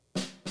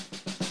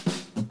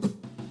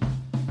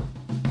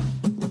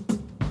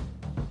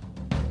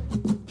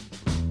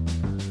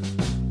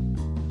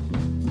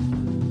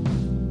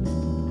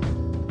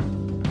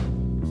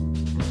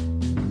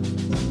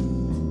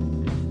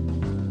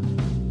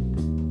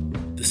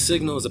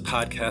Signal is a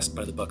podcast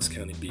by the Bucks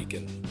County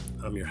Beacon.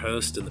 I'm your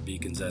host and the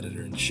Beacon's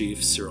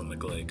editor-in-chief, Cyril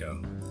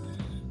McGlego.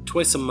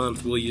 Twice a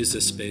month, we'll use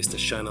this space to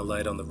shine a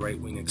light on the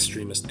right-wing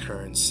extremist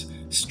currents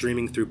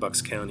streaming through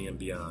Bucks County and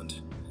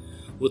beyond.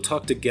 We'll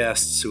talk to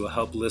guests who will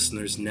help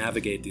listeners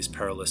navigate these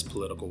perilous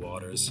political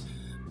waters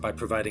by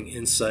providing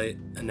insight,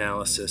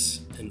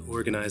 analysis, and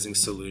organizing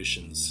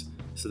solutions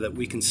so that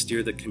we can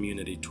steer the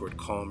community toward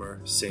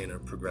calmer, saner,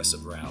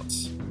 progressive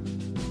routes.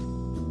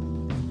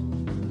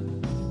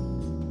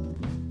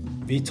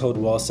 Witold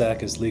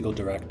Walczak is legal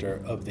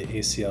director of the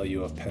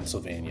ACLU of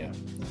Pennsylvania.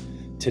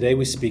 Today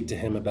we speak to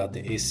him about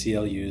the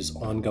ACLU's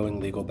ongoing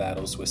legal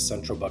battles with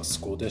Central Bucks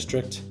School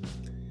District,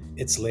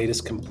 its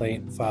latest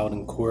complaint filed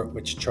in court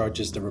which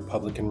charges the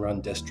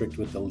Republican-run district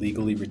with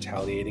illegally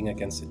retaliating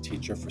against a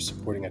teacher for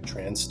supporting a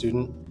trans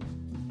student,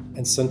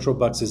 and Central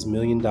Bucks' $1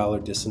 million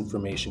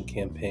disinformation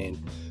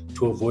campaign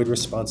to avoid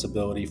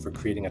responsibility for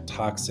creating a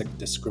toxic,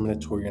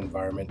 discriminatory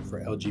environment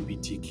for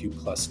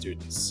LGBTQ+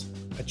 students,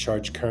 a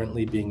charge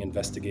currently being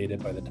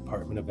investigated by the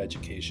Department of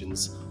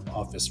Education's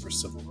Office for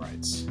Civil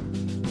Rights.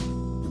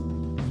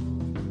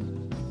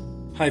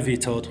 Hi,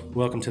 Witold.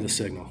 Welcome to The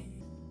Signal.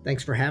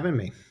 Thanks for having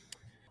me.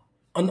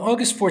 On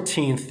August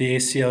 14th, the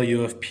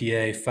ACLU of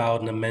PA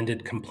filed an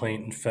amended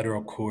complaint in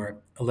federal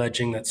court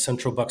alleging that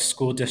Central Bucks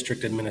School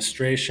District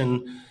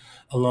administration,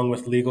 along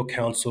with legal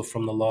counsel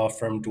from the law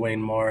firm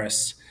Duane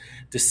Morris,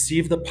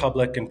 deceived the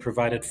public and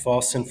provided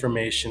false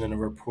information in a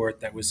report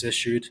that was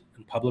issued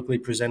and publicly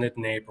presented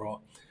in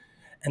April,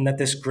 and that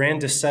this grand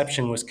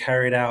deception was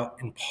carried out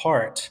in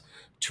part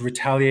to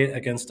retaliate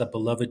against a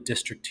beloved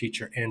district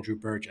teacher, Andrew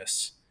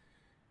Burgess.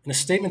 In a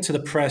statement to the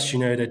press, you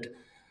noted,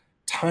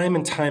 "Time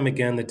and time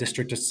again, the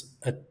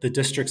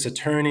district's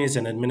attorneys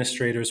and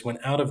administrators went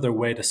out of their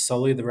way to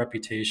sully the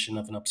reputation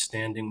of an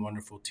upstanding,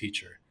 wonderful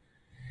teacher.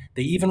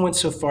 They even went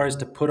so far as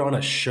to put on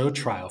a show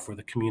trial for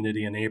the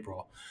community in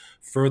April,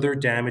 further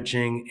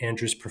damaging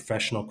Andrew's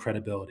professional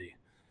credibility.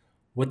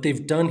 What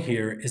they've done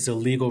here is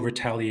illegal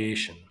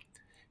retaliation.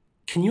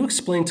 Can you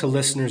explain to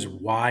listeners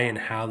why and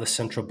how the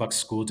Central Bucks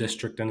School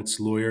District and its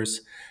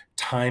lawyers,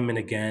 time and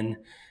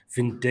again,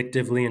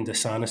 vindictively and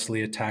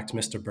dishonestly attacked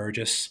Mr.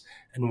 Burgess,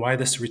 and why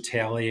this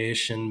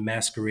retaliation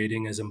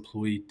masquerading as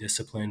employee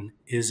discipline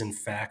is in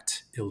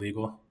fact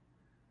illegal?"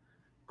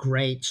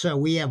 Great. So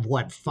we have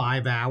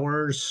 5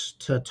 hours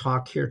to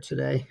talk here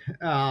today.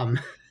 I'm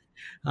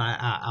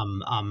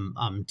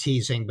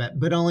teasing,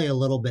 but only a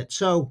little bit.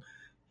 So,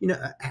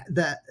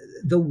 the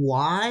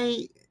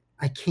why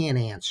I can't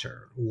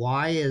answer.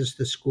 Why is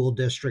the school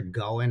district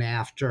going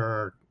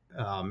after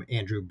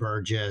Andrew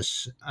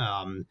Burgess?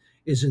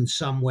 Is in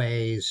some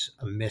ways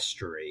a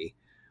mystery.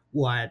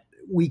 What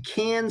we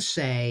can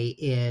say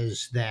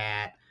is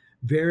that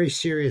very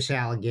serious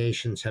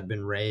allegations have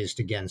been raised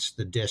against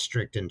the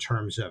district in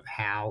terms of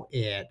how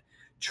it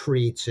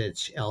treats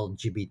its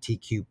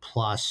LGBTQ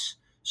plus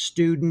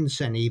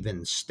students and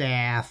even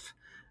staff.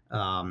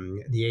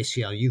 The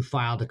ACLU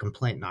filed a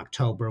complaint in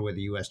October with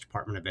the U.S.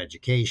 Department of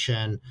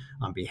Education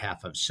on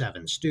behalf of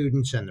 7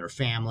 students and their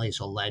families,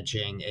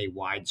 alleging a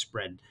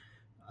widespread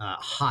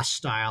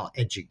hostile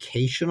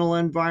educational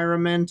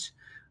environment.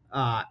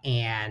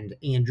 And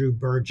Andrew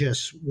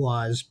Burgess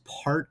was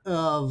part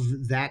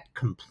of that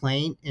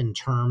complaint in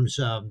terms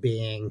of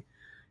being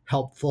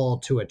helpful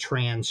to a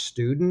trans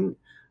student.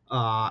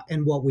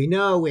 And what we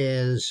know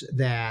is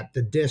that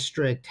the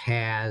district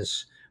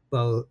has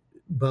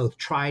both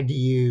tried to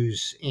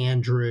use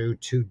Andrew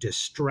to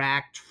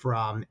distract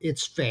from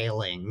its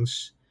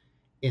failings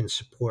in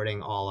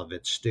supporting all of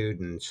its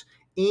students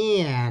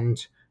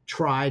and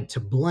tried to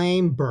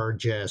blame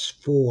Burgess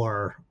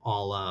for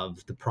all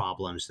of the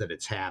problems that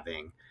it's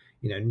having,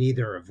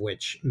 neither of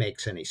which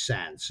makes any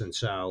sense. And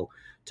so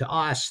to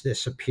us,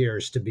 this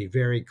appears to be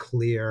very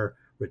clear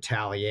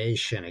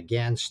retaliation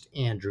against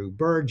Andrew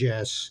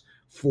Burgess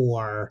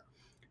for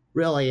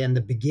really in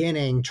the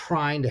beginning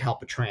trying to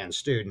help a trans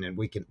student. And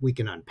we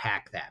can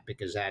unpack that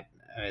because I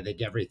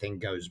think everything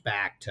goes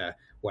back to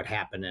what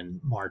happened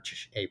in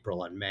March,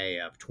 April, and May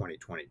of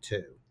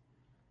 2022.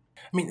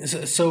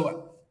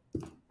 So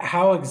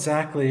how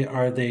exactly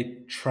are they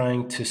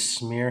trying to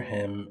smear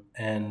him,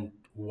 and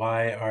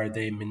why are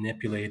they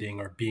manipulating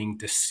or being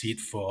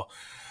deceitful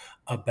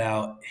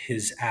about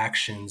his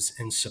actions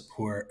in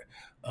support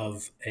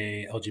of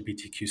a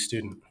LGBTQ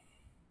student?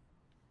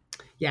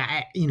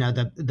 Yeah,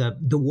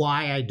 the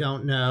why I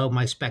don't know.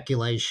 My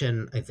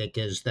speculation, I think,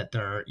 is that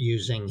they're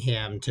using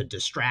him to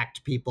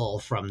distract people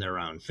from their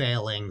own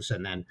failings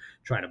and then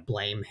try to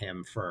blame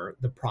him for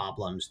the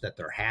problems that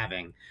they're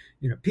having.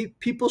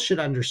 People should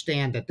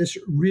understand that this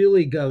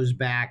really goes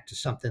back to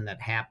something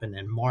that happened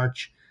in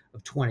March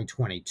of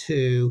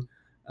 2022.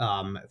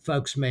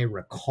 Folks may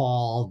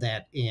recall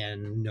that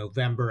in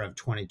November of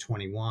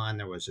 2021,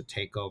 there was a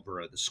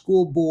takeover of the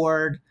school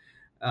board.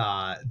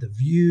 The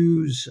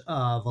views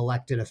of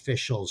elected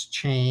officials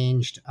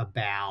changed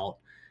about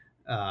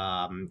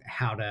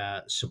how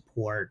to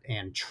support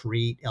and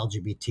treat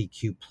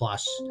LGBTQ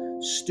plus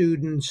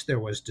students. There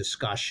was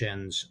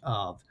discussions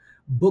of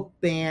book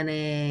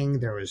banning.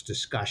 There was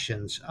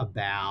discussions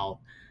about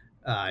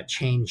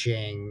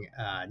changing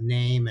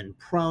name and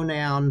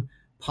pronoun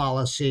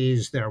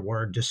policies. There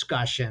were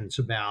discussions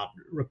about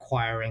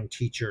requiring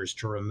teachers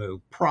to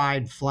remove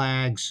pride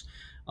flags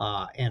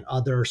and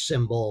other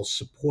symbols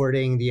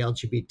supporting the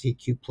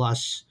LGBTQ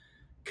plus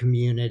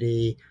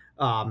community.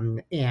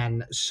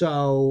 And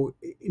so,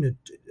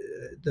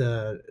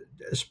 the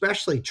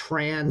especially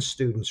trans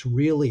students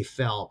really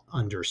felt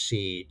under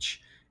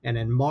siege. And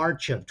in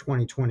March of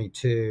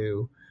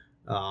 2022,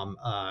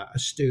 a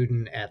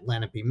student at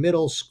Lenape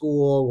Middle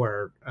School,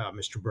 where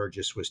Mr.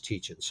 Burgess was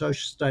teaching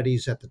social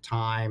studies at the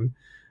time,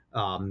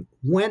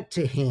 went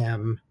to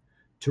him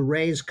to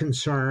raise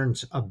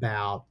concerns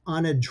about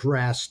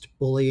unaddressed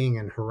bullying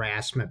and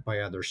harassment by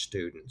other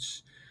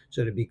students.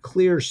 So, to be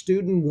clear,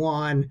 student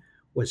one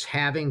was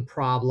having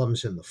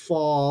problems in the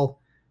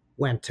fall,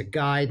 went to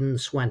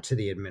guidance, went to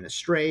the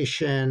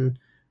administration.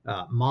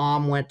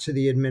 Mom went to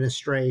the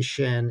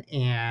administration,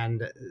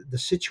 and the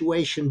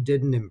situation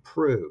didn't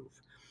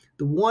improve.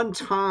 The one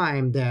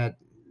time that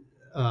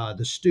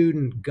the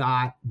student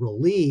got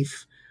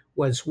relief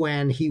was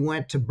when he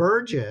went to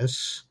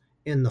Burgess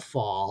in the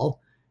fall,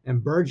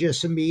 and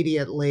Burgess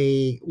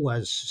immediately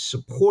was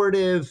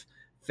supportive,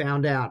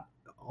 found out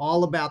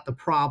all about the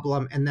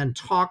problem, and then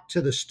talked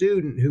to the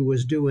student who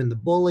was doing the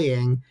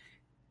bullying,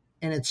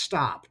 and it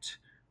stopped,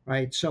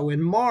 right? So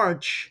in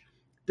March,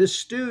 this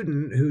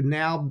student who'd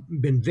now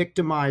been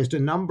victimized a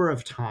number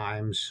of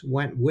times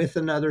went with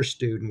another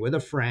student, with a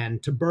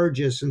friend, to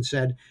Burgess and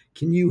said,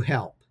 "Can you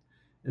help?"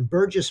 And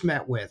Burgess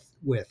met with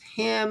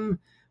him,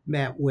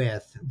 met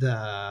with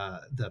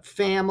the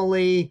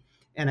family,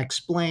 and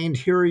explained,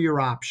 here are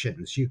your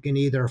options. You can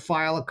either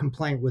file a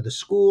complaint with the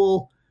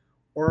school,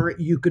 or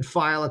you could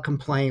file a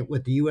complaint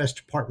with the U.S.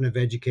 Department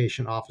of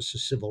Education Office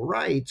of Civil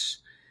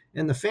Rights.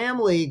 And the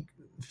family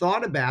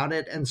thought about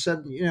it and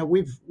said,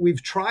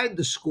 we've tried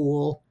the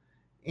school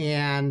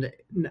and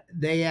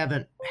they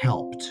haven't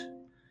helped.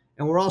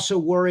 And we're also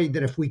worried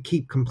that if we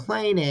keep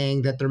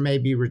complaining that there may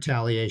be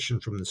retaliation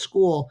from the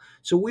school.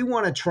 So we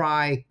want to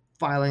try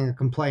filing a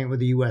complaint with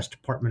the U.S.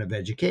 Department of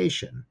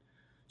Education.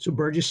 So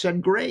Burgess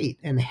said, great,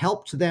 and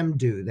helped them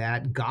do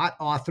that, got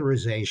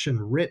authorization,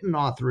 written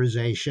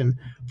authorization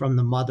from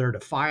the mother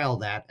to file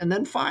that, and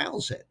then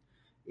files it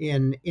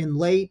in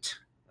late,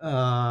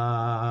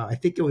 I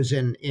think it was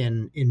in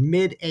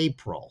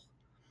mid-April.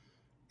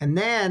 And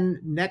then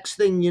next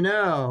thing you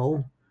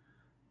know,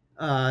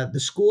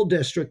 the school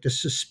district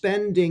is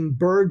suspending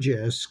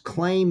Burgess,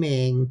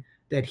 claiming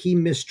that he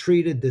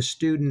mistreated the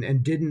student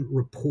and didn't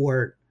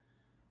report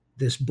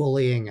this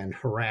bullying and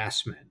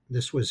harassment.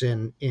 This was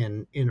in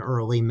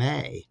early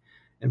May.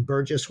 And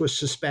Burgess was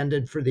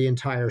suspended for the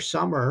entire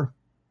summer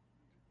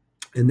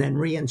and then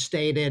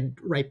reinstated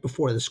right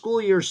before the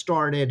school year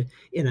started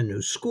in a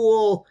new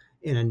school,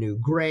 in a new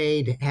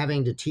grade,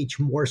 having to teach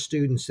more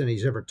students than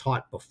he's ever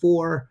taught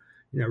before.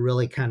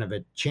 Really kind of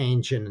a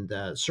change in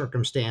the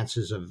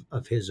circumstances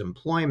of his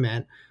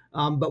employment.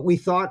 But we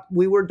thought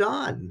we were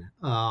done.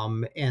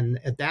 And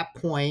at that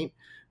point,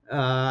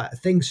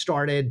 things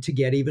started to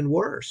get even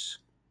worse.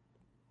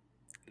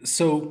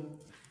 So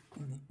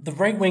the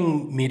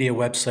right-wing media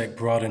website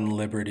Broad and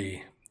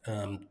Liberty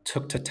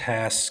took to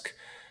task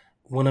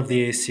one of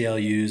the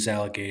ACLU's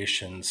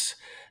allegations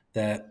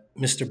that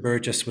Mr.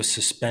 Burgess was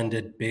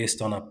suspended based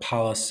on a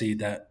policy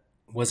that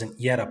wasn't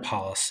yet a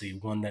policy,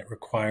 one that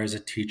requires a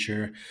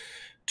teacher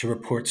to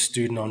report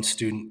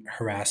student-on-student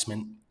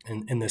harassment,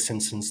 in this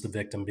instance, the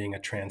victim being a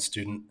trans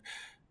student,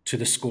 to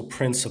the school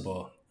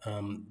principal.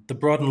 The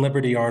Broad and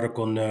Liberty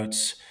article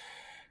notes,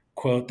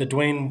 quote, the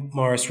Dwayne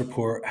Morris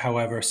report,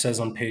 however, says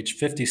on page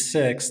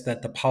 56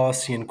 that the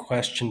policy in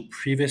question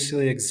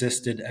previously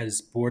existed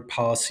as Board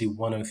Policy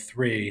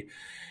 103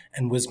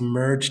 and was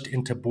merged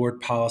into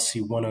Board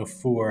Policy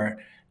 104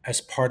 as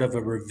part of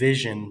a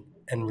revision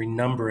and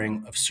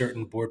renumbering of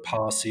certain board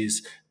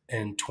policies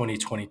in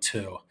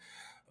 2022.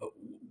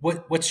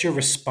 What's your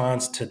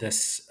response to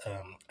this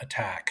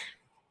attack?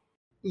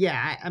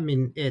 Yeah, I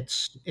mean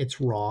it's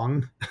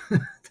wrong.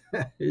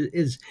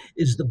 is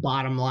the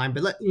bottom line.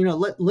 But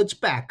let's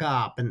back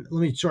up and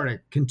let me sort of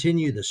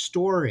continue the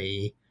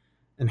story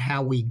and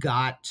how we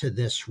got to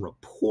this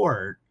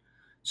report.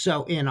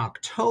 So in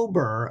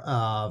October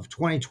of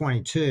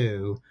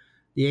 2022,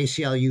 the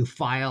ACLU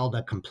filed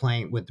a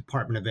complaint with the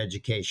Department of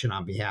Education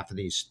on behalf of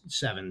these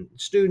 7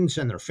 students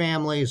and their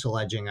families,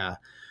 alleging a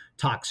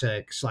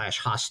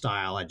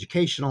toxic/hostile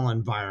educational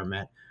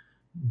environment.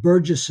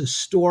 Burgess's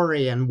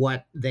story and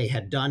what they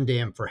had done to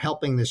him for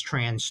helping this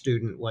trans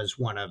student was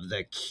one of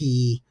the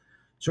key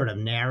sort of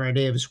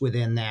narratives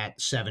within that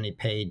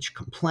 70-page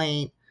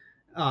complaint.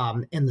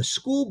 And the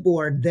school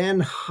board then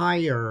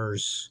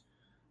hires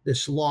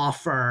this law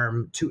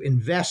firm to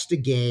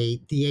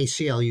investigate the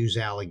ACLU's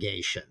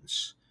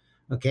allegations.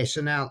 Okay,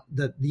 so now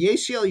the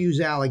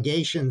ACLU's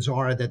allegations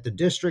are that the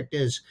district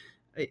is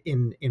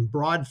in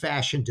broad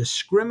fashion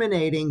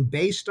discriminating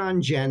based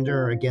on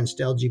gender against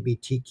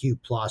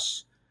LGBTQ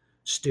plus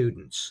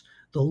students.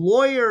 The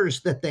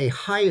lawyers that they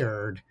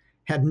hired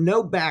had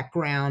no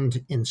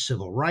background in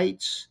civil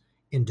rights,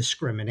 in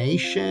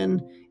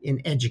discrimination,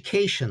 in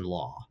education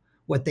law.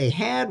 What they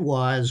had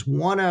was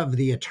one of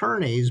the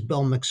attorneys,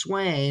 Bill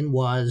McSwain,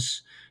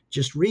 was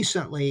just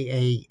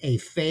recently a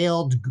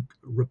failed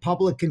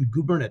Republican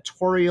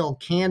gubernatorial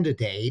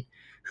candidate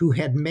who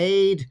had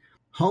made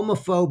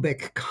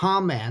homophobic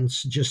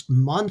comments just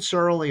months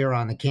earlier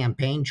on the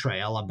campaign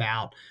trail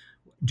about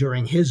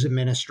during his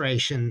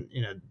administration,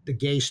 the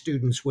gay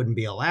students wouldn't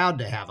be allowed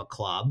to have a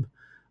club.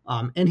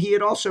 And he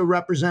had also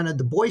represented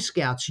the Boy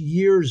Scouts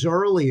years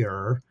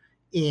earlier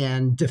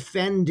in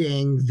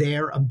defending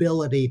their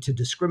ability to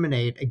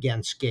discriminate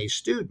against gay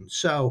students.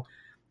 So,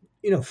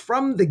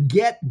 from the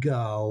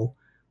get-go,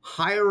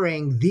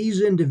 hiring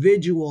these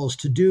individuals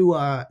to do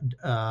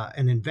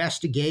an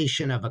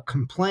investigation of a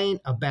complaint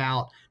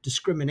about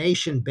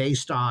discrimination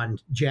based on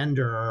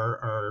gender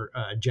or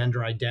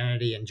gender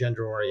identity and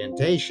gender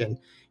orientation,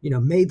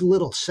 made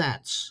little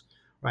sense,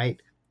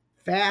 right?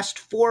 Fast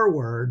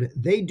forward,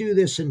 they do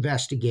this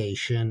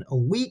investigation a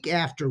week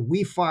after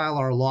we file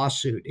our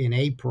lawsuit in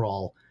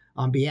April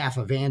on behalf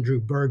of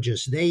Andrew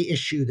Burgess. They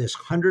issue this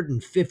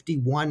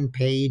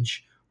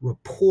 151-page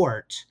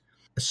report,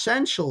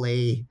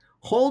 essentially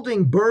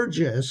holding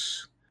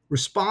Burgess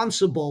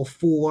responsible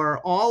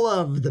for all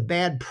of the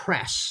bad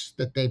press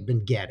that they've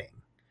been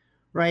getting,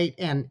 right?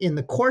 And in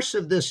the course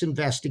of this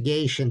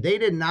investigation, they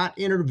did not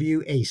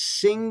interview a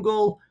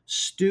single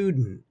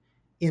student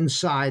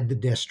inside the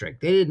district.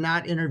 They did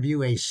not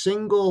interview a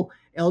single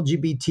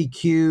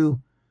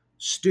LGBTQ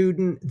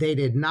student. They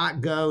did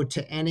not go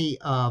to any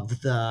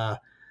of the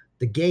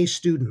gay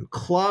student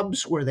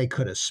clubs where they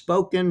could have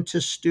spoken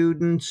to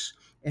students.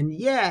 And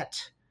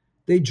yet,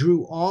 they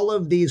drew all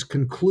of these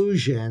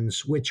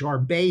conclusions, which are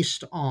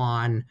based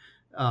on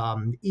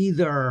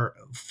either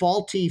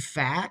faulty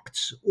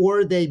facts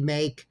or they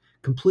make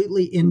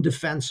completely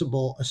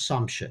indefensible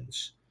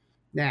assumptions.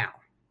 Now,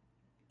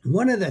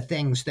 one of the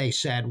things they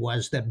said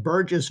was that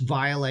Burgess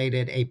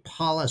violated a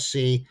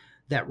policy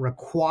that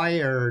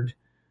required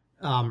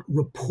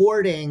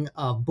reporting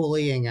of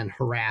bullying and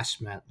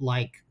harassment,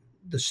 like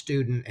the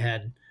student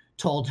had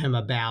told him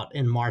about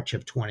in March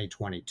of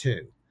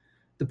 2022.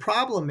 The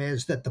problem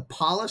is that the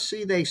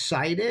policy they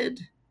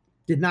cited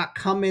did not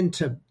come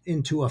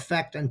into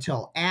effect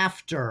until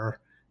after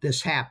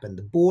this happened.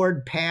 The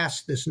board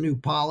passed this new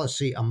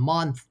policy a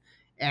month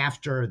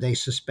after they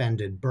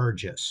suspended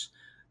Burgess.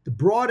 The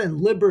Broad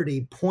and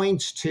Liberty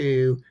points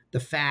to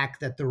the fact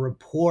that the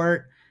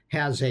report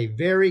has a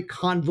very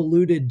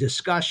convoluted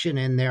discussion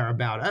in there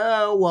about,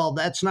 oh, well,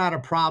 that's not a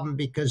problem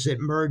because it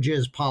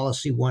merges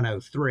policy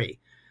 103.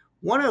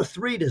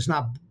 103 does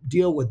not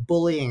deal with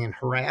bullying and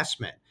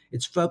harassment.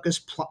 It's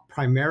focused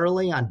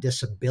primarily on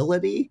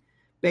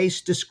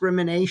disability-based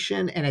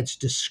discrimination, and it's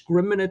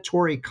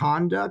discriminatory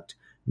conduct,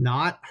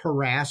 not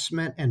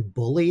harassment and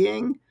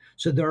bullying.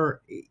 So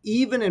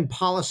even in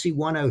policy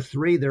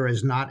 103, there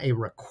is not a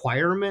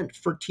requirement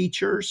for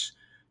teachers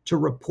to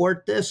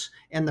report this.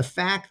 And the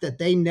fact that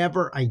they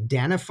never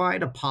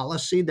identified a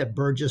policy that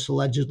Burgess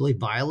allegedly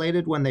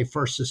violated when they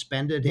first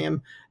suspended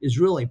him is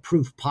really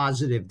proof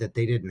positive that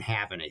they didn't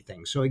have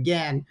anything. So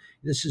again,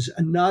 this is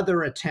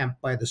another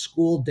attempt by the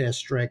school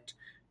district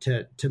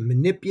to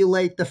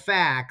manipulate the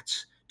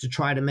facts to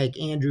try to make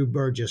Andrew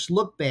Burgess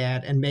look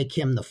bad and make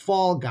him the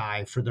fall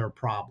guy for their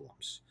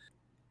problems.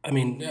 I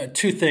mean,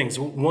 two things.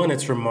 One,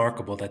 it's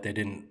remarkable that they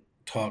didn't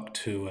talk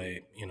to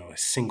a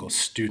single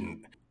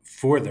student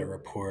for their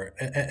report.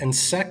 And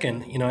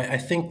second, I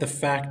think the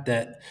fact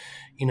that,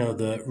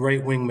 the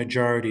right-wing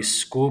majority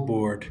school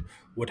board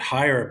would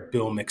hire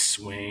Bill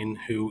McSwain,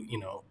 who,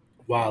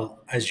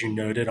 while, as you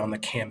noted, on the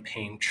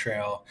campaign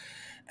trail,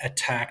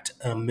 attacked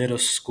a middle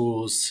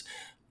school's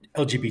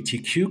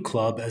LGBTQ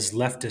club as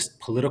leftist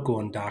political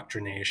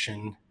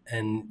indoctrination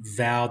and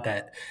vowed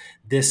that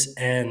this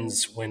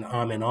ends when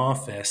I'm in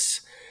office,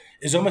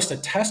 is almost a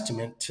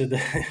testament to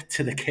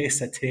the case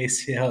that the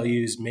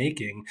ACLU is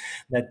making,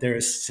 that there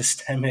is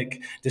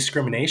systemic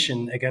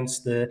discrimination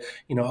against the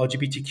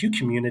LGBTQ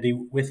community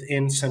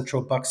within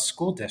Central Bucks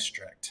School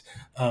District.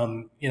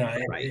 Right.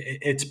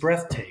 It's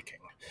breathtaking.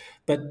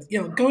 But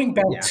going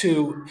back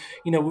to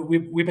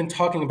we've been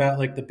talking about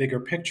like the bigger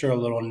picture a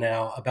little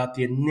now about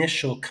the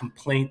initial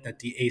complaint that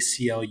the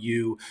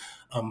ACLU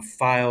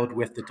filed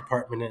with the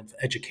Department of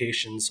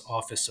Education's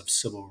Office of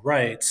Civil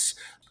Rights,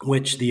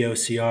 which the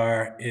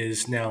OCR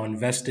is now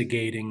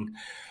investigating.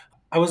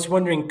 I was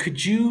wondering,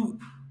 could you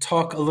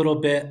talk a little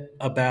bit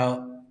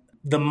about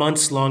the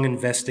months-long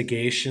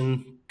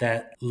investigation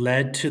that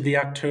led to the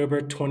October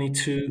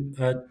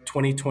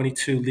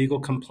 2022 legal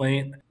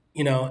complaint,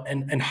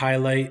 and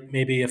highlight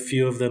maybe a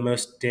few of the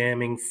most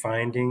damning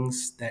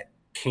findings that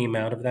came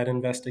out of that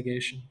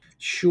investigation?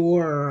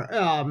 Sure.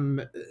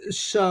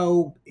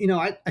 So,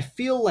 I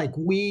feel like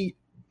we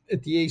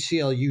at the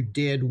ACLU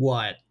did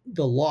what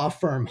the law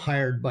firm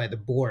hired by the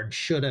board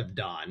should have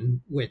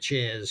done, which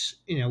is,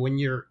 when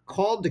you're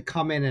called to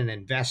come in and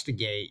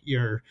investigate,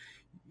 you're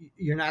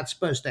not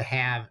supposed to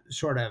have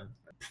sort of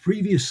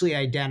previously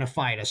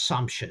identified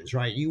assumptions,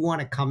 right? You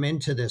want to come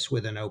into this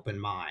with an open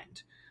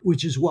mind,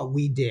 which is what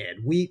we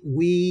did.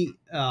 We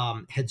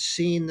had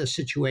seen the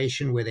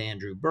situation with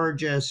Andrew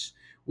Burgess.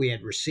 We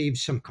had received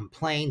some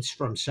complaints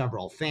from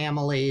several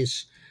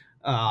families,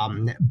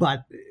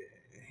 but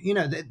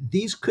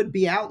these could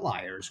be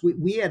outliers.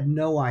 We had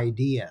no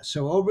idea.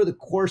 So over the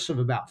course of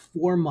about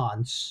 4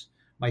 months,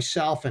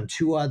 myself and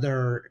two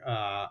other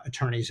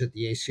attorneys at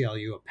the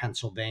ACLU of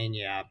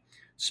Pennsylvania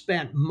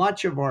spent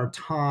much of our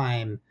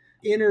time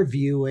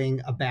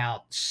interviewing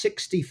about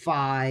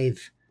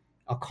 65,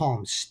 I'll call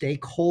them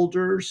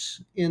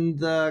stakeholders in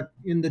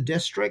the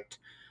district.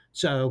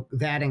 So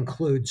that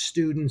includes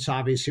students.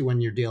 Obviously, when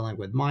you're dealing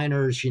with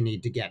minors, you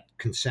need to get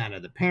consent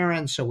of the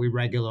parents. So we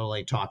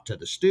regularly talk to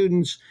the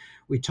students.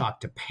 We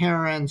talk to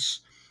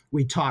parents.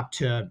 We talk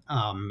to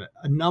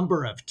a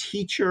number of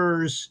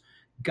teachers,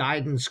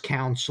 guidance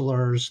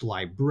counselors,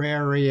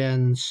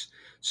 librarians,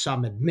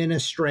 some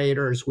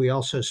administrators. We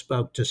also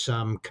spoke to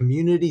some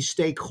community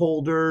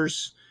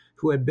stakeholders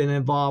who had been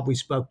involved. We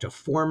spoke to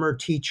former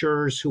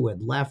teachers who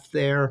had left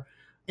there.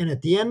 And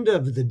at the end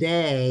of the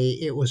day,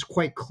 it was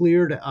quite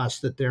clear to us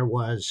that there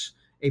was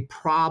a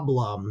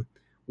problem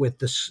with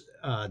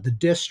the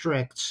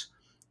district's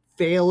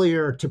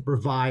failure to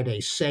provide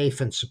a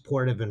safe and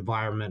supportive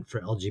environment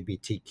for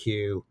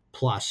LGBTQ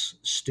plus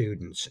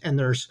students. And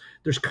there's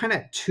kind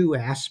of two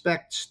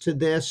aspects to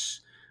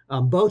this,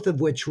 both of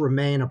which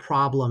remain a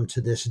problem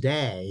to this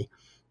day.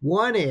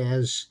 One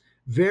is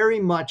very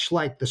much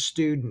like the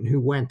student who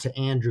went to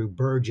Andrew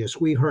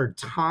Burgess. We heard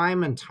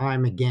time and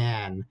time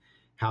again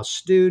how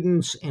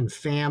students and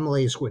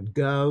families would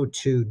go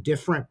to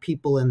different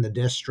people in the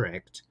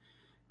district,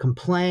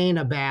 complain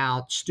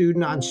about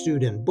student on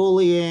student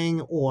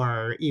bullying,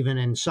 or even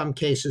in some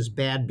cases,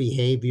 bad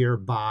behavior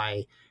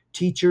by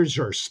teachers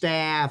or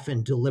staff,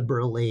 and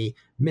deliberately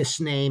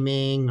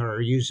misnaming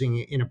or using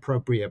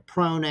inappropriate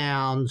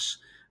pronouns,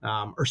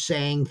 or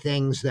saying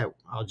things that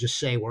I'll just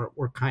say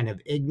were kind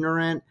of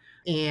ignorant.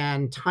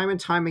 And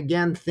time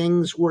again,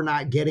 things were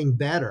not getting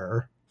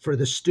better for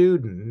the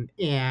student.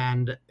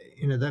 And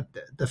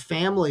the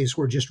families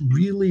were just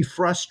really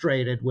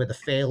frustrated with a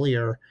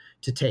failure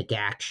to take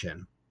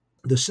action.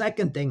 The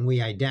second thing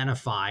we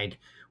identified,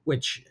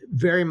 which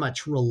very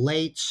much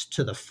relates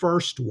to the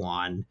first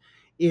one,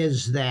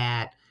 is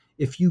that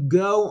if you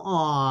go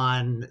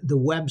on the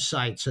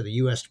websites of the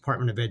U.S.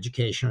 Department of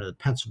Education or the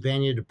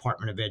Pennsylvania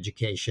Department of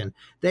Education,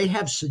 they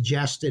have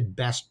suggested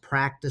best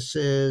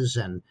practices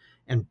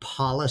and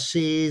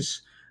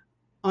policies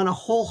on a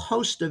whole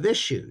host of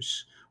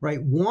issues,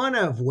 right? One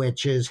of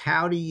which is,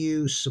 how do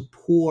you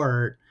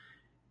support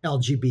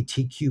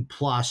LGBTQ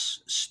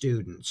plus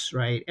students,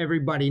 right?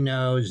 Everybody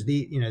knows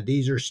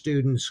these are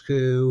students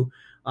who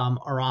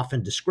are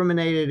often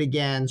discriminated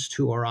against,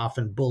 who are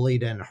often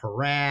bullied and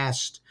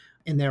harassed.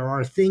 And there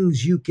are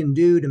things you can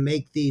do to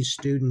make these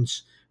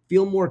students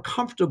feel more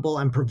comfortable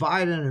and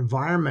provide an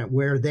environment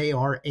where they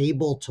are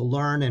able to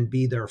learn and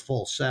be their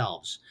full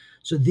selves.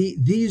 So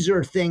these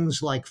are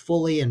things like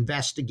fully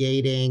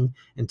investigating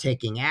and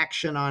taking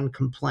action on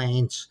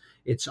complaints.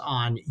 It's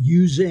on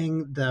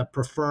using the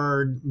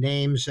preferred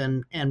names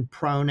and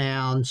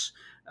pronouns,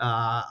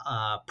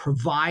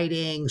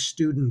 providing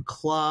student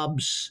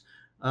clubs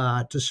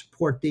to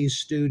support these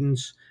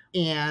students.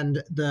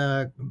 And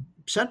the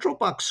Central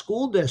Bucks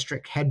School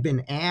District had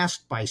been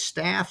asked by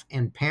staff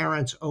and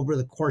parents over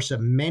the course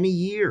of many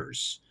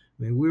years.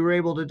 I mean, we were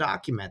able to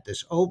document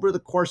this. Over the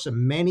course of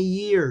many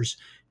years,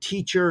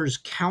 teachers,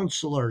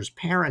 counselors,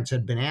 parents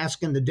had been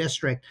asking the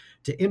district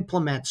to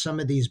implement some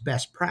of these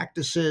best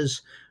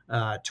practices,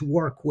 to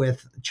work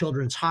with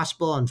Children's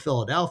Hospital in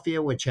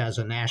Philadelphia, which has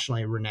a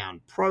nationally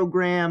renowned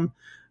program.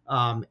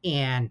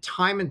 And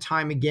time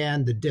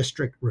again, the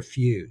district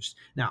refused.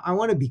 Now, I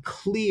want to be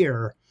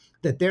clear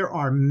that there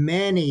are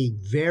many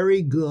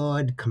very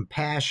good,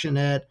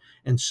 compassionate,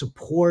 and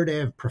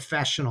supportive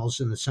professionals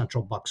in the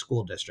Central Bucks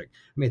School District.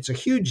 I mean, it's a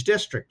huge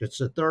district. It's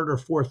the third or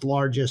fourth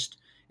largest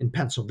in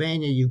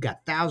Pennsylvania. You've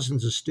got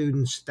thousands of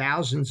students,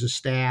 thousands of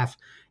staff.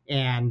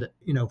 And,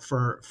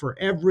 for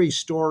every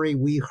story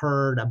we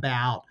heard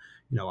about,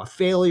 a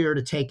failure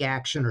to take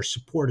action or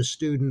support a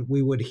student,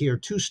 we would hear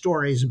two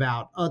stories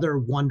about other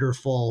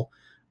wonderful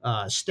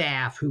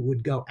staff who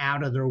would go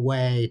out of their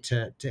way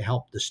to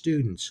help the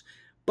students.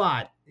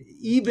 But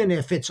even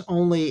if it's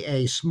only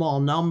a small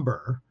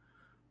number,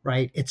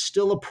 right, it's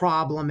still a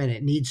problem and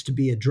it needs to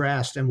be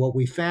addressed. And what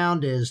we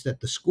found is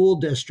that the school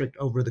district,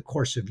 over the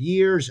course of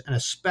years, and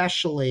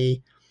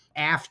especially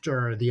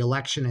after the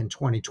election in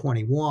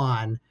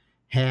 2021,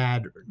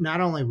 had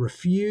not only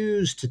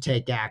refused to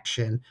take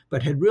action,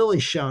 but had really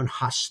shown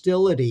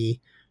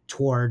hostility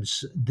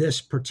towards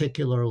this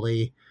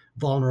particularly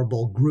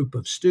vulnerable group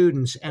of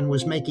students and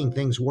was making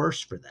things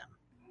worse for them.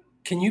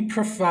 Can you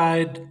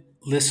provide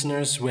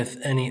listeners with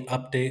any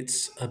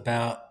updates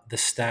about the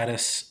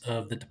status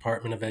of the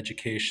Department of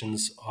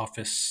Education's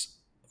Office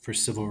for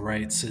Civil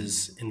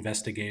Rights'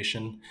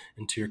 investigation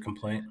into your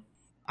complaint?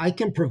 I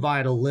can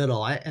provide a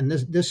little, and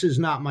this is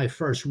not my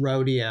first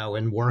rodeo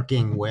in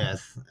working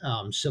with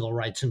civil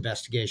rights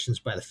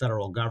investigations by the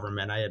federal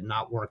government. I had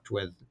not worked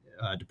with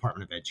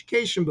Department of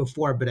Education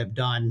before, but have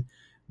done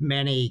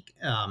many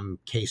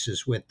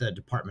cases with the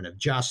Department of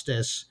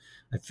Justice.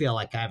 I feel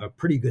like I have a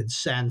pretty good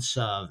sense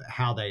of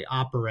how they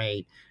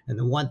operate. And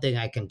the one thing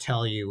I can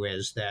tell you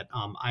is that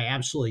I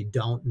absolutely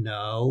don't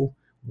know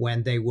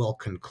when they will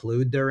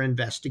conclude their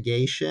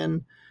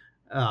investigation.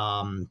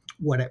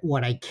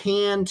 What I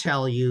can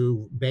tell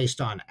you based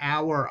on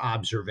our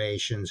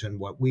observations and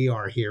what we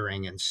are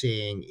hearing and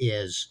seeing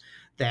is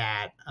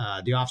that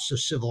the Office of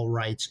Civil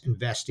Rights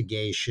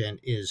investigation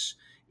is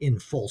in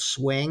full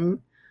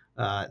swing.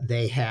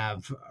 They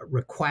have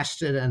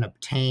requested and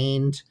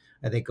obtained,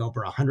 I think,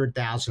 over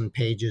 100,000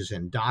 pages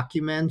in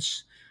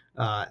documents.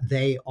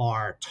 They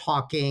are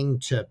talking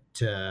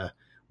to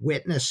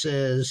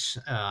witnesses,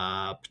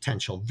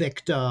 potential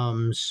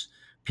victims,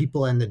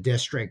 people in the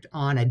district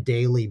on a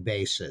daily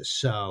basis.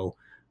 So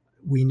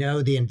we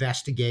know the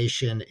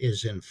investigation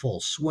is in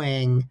full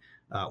swing.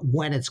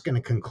 When it's going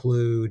to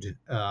conclude,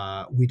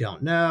 we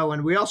don't know.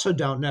 And we also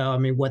don't know, I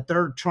mean, what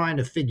they're trying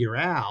to figure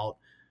out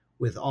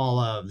with all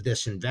of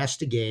this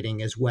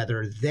investigating is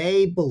whether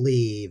they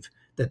believe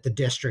that the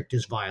district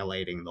is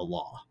violating the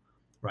law,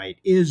 right?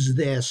 Is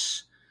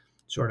this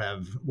sort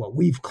of what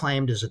we've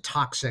claimed as a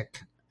toxic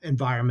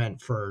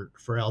environment for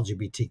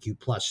LGBTQ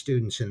plus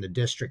students in the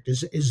district?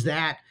 Is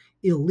that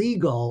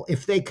illegal?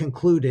 If they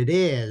conclude it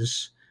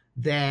is,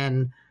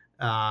 then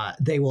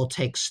they will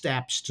take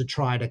steps to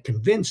try to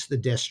convince the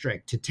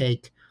district to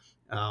take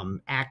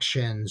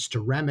actions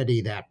to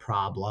remedy that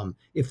problem.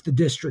 If the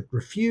district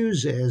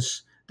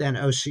refuses, then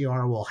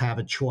OCR will have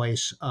a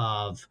choice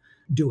of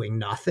doing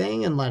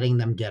nothing and letting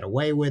them get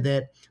away with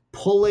it,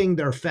 pulling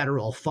their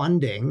federal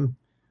funding,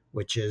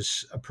 which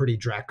is a pretty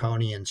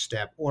draconian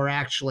step, or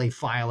actually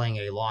filing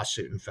a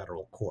lawsuit in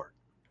federal court.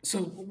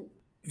 So,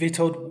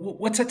 Witold,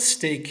 what's at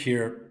stake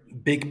here,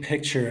 big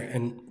picture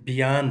and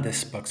beyond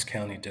this Bucks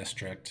County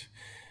district?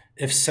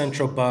 If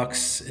Central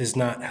Bucks is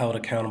not held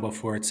accountable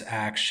for its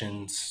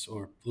actions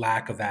or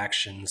lack of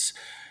actions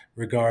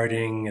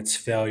regarding its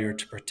failure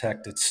to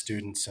protect its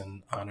students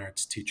and honor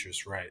its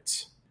teachers'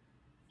 rights?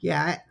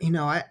 Yeah,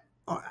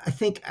 I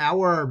think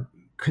our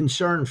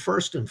concern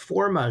first and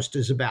foremost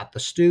is about the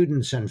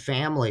students and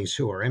families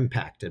who are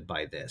impacted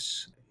by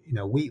this.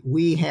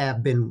 We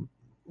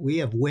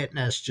have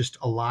witnessed just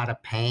a lot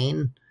of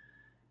pain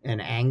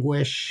and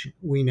anguish.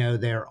 We know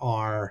there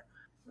are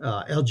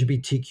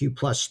LGBTQ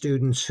plus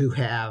students who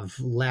have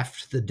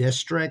left the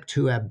district,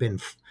 who have been,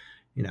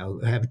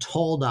 have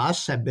told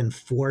us have been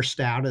forced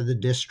out of the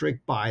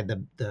district by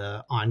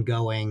the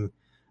ongoing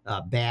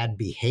bad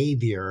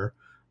behavior.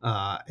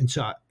 And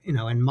so,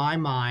 in my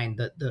mind,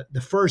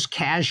 the first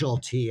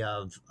casualty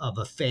of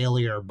a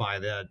failure by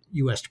the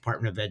U.S.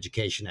 Department of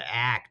Education to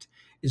act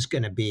is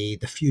going to be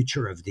the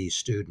future of these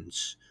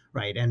students,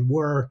 right? And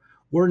we're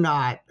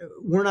not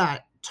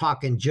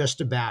talking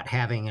just about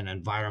having an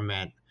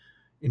environment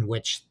in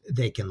which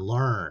they can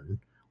learn.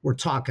 We're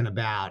talking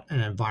about an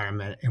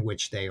environment in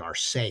which they are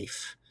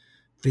safe,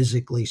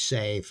 physically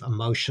safe,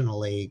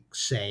 emotionally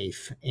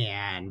safe,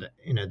 and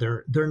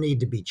there need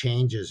to be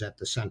changes at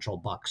the Central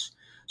Bucks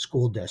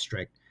School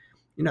District.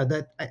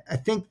 That I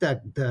think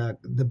that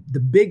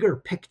the bigger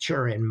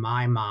picture in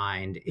my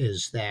mind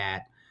is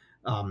that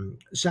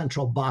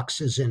Central Bucks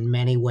is in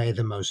many ways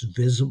the most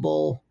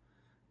visible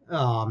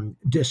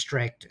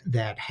district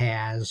that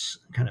has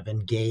kind of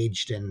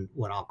engaged in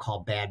what I'll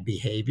call bad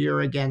behavior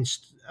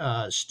against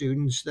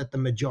students that the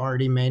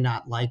majority may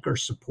not like or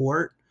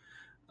support.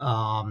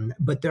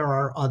 But there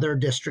are other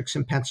districts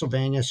in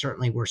Pennsylvania.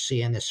 Certainly, we're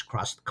seeing this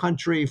across the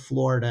country.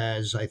 Florida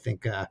is, I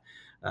think, a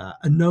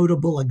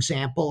notable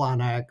example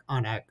on a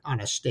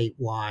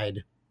statewide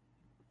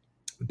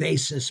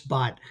basis.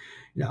 But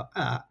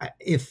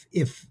if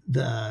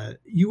the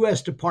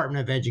U.S.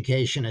 Department of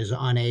Education is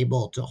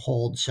unable to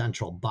hold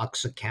Central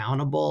Bucks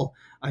accountable,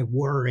 I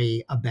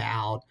worry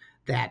about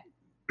that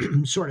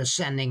sort of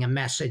sending a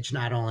message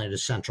not only to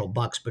Central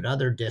Bucks but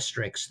other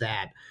districts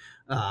that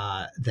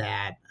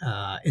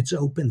it's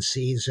open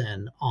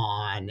season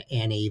on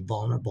any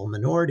vulnerable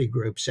minority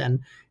groups. And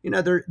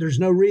there's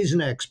no reason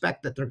to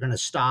expect that they're going to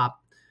stop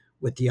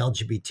with the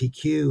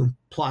LGBTQ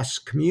plus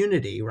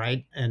community,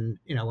 right? And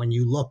when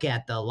you look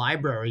at the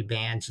library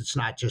bans, it's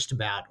not just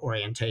about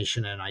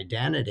orientation and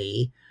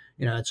identity.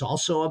 It's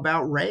also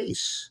about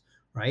race,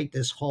 right?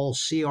 This whole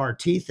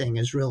CRT thing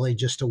is really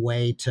just a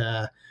way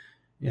to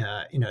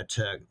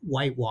to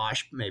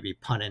whitewash, maybe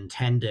pun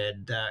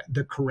intended,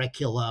 the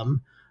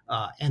curriculum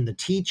and the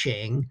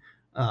teaching,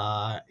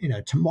 to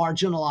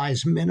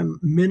marginalize,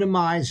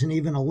 minimize, and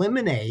even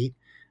eliminate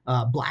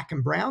Black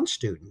and Brown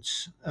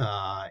students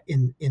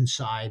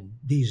inside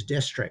these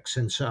districts.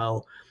 And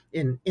so,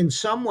 in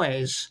some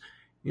ways,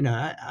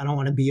 I don't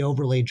want to be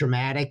overly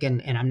dramatic,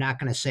 and I'm not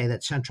going to say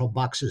that Central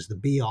Bucks is the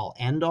be all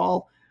end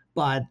all,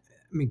 but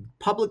I mean,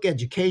 public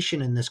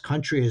education in this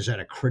country is at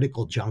a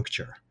critical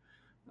juncture.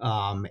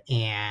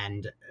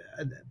 And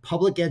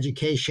public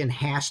education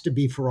has to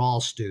be for all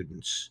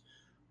students,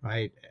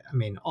 right? I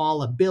mean,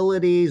 all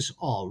abilities,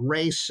 all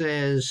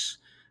races,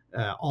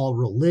 all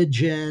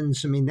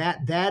religions. I mean,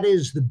 that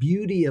is the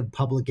beauty of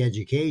public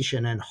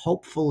education, and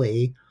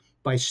hopefully,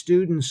 by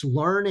students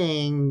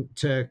learning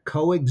to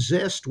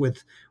coexist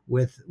with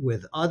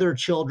other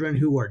children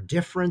who are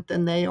different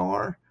than they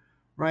are,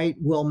 right,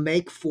 will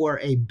make for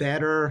a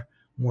better,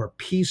 more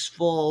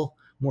peaceful,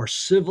 more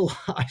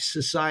civilized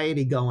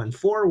society going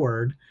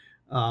forward.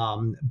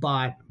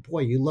 But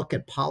boy, you look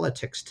at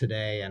politics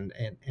today, and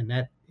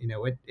that,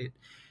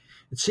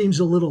 it seems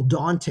a little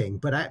daunting.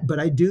 But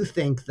I do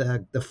think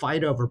the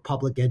fight over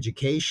public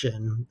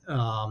education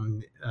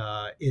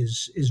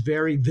is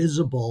very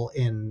visible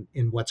in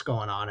what's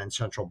going on in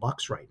Central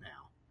Bucks right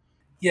now.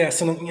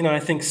 Yes, and I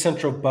think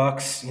Central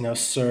Bucks,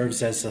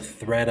 serves as a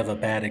thread of a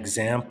bad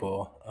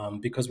example,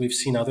 because we've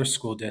seen other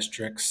school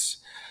districts,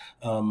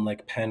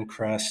 like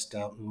Pencrest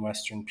out in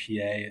Western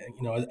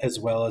PA, as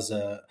well as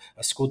a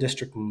school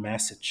district in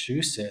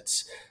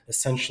Massachusetts,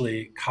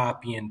 essentially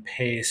copy and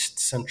paste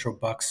Central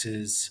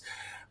Bucks's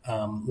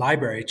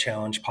library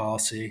challenge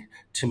policy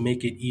to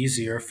make it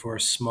easier for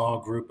a small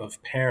group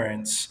of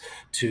parents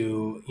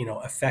to,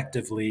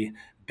 effectively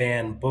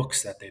ban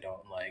books that they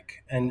don't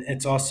like. And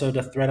it's also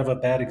the threat of a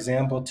bad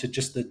example to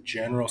just the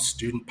general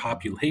student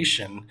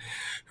population,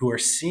 who are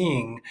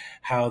seeing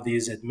how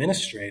these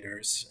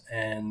administrators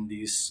and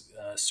these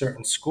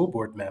certain school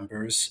board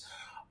members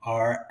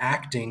are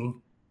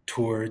acting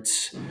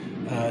towards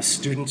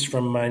students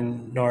from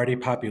minority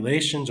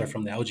populations or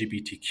from the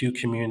LGBTQ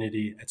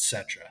community,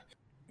 etc.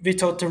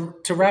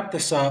 Witold, to wrap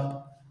this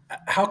up,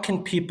 how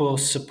can people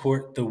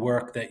support the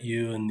work that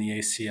you and the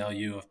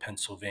ACLU of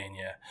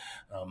Pennsylvania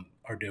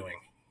are doing?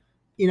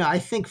 I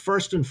think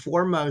first and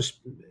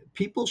foremost,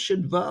 people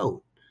should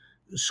vote.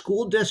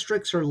 School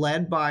districts are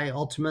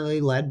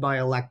ultimately led by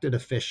elected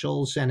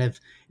officials. And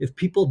if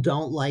people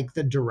don't like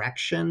the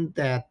direction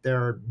that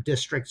their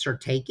districts are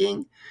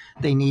taking,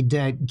 they need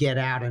to get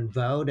out and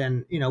vote.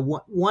 And,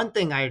 one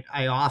thing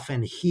I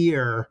often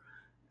hear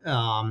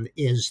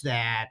is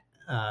that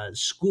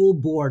school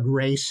board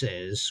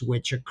races,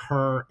 which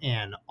occur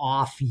in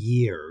off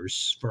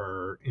years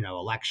for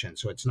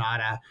elections. So it's not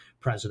a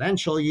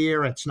presidential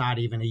year. It's not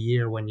even a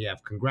year when you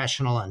have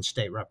congressional and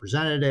state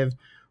representative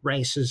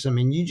races. I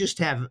mean, you just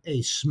have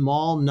a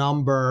small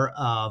number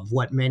of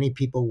what many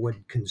people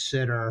would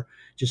consider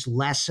just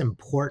less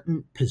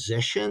important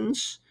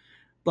positions.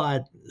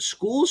 But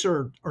schools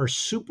are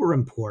super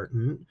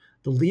important.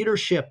 The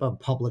leadership of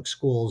public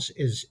schools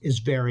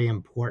is very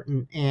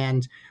important.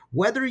 And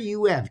whether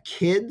you have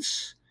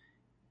kids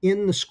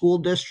in the school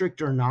district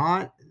or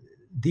not,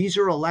 these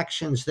are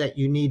elections that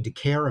you need to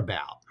care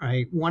about,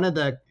 right? One of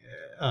the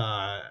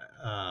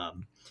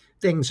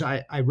things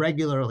I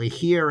regularly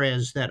hear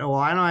is that,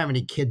 I don't have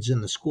any kids in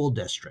the school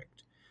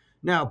district.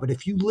 No, but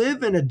if you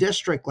live in a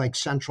district like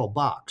Central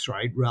Bucks,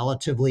 right,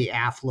 relatively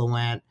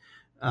affluent,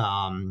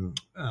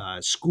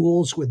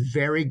 schools with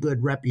very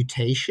good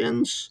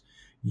reputations,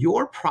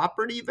 your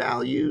property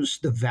values,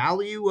 the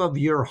value of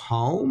your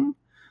home,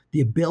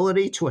 the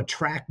ability to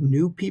attract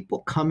new people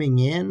coming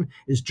in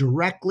is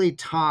directly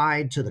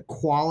tied to the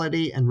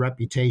quality and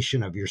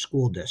reputation of your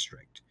school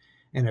district.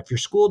 And if your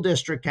school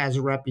district has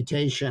a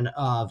reputation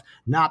of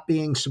not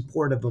being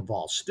supportive of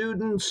all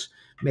students,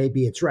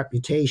 maybe its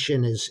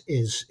reputation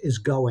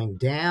is going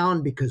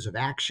down because of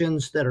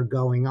actions that are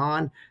going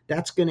on,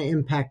 that's going to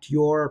impact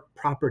your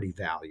property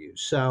value.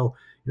 So,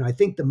 I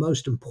think the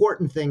most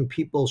important thing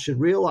people should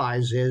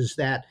realize is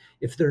that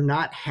if they're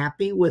not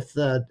happy with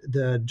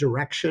the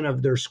direction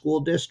of their school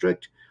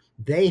district,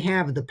 they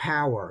have the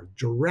power,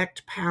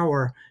 direct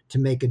power, to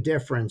make a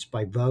difference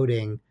by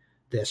voting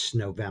this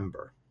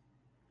November.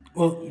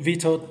 Well,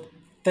 Witold,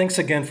 thanks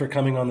again for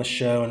coming on the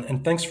show,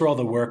 and thanks for all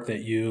the work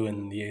that you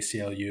and the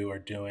ACLU are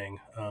doing.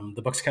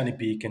 The Bucks County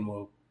Beacon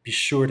will be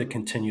sure to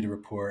continue to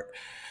report,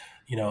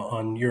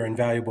 on your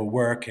invaluable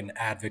work and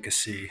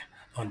advocacy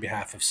on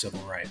behalf of civil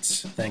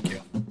rights. Thank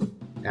you.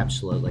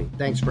 Absolutely.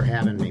 Thanks for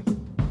having me.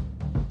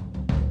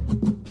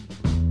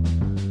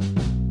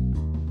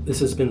 This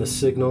has been The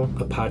Signal,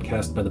 a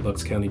podcast by the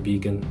Bucks County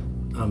Beacon.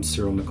 I'm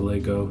Cyril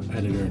McAlego,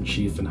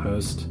 editor-in-chief and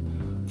host.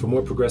 For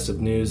more progressive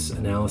news,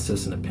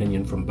 analysis, and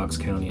opinion from Bucks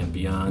County and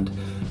beyond,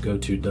 go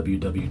to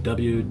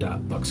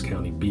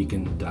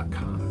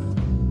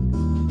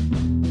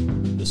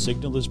www.buckscountybeacon.com. The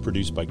Signal is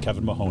produced by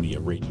Kevin Mahoney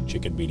of Raging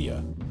Chicken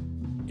Media.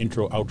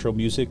 Intro-outro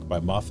music by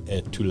Moth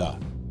et Tula,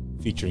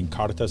 featuring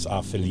Cartas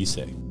a Felice,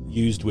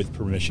 used with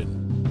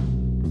permission.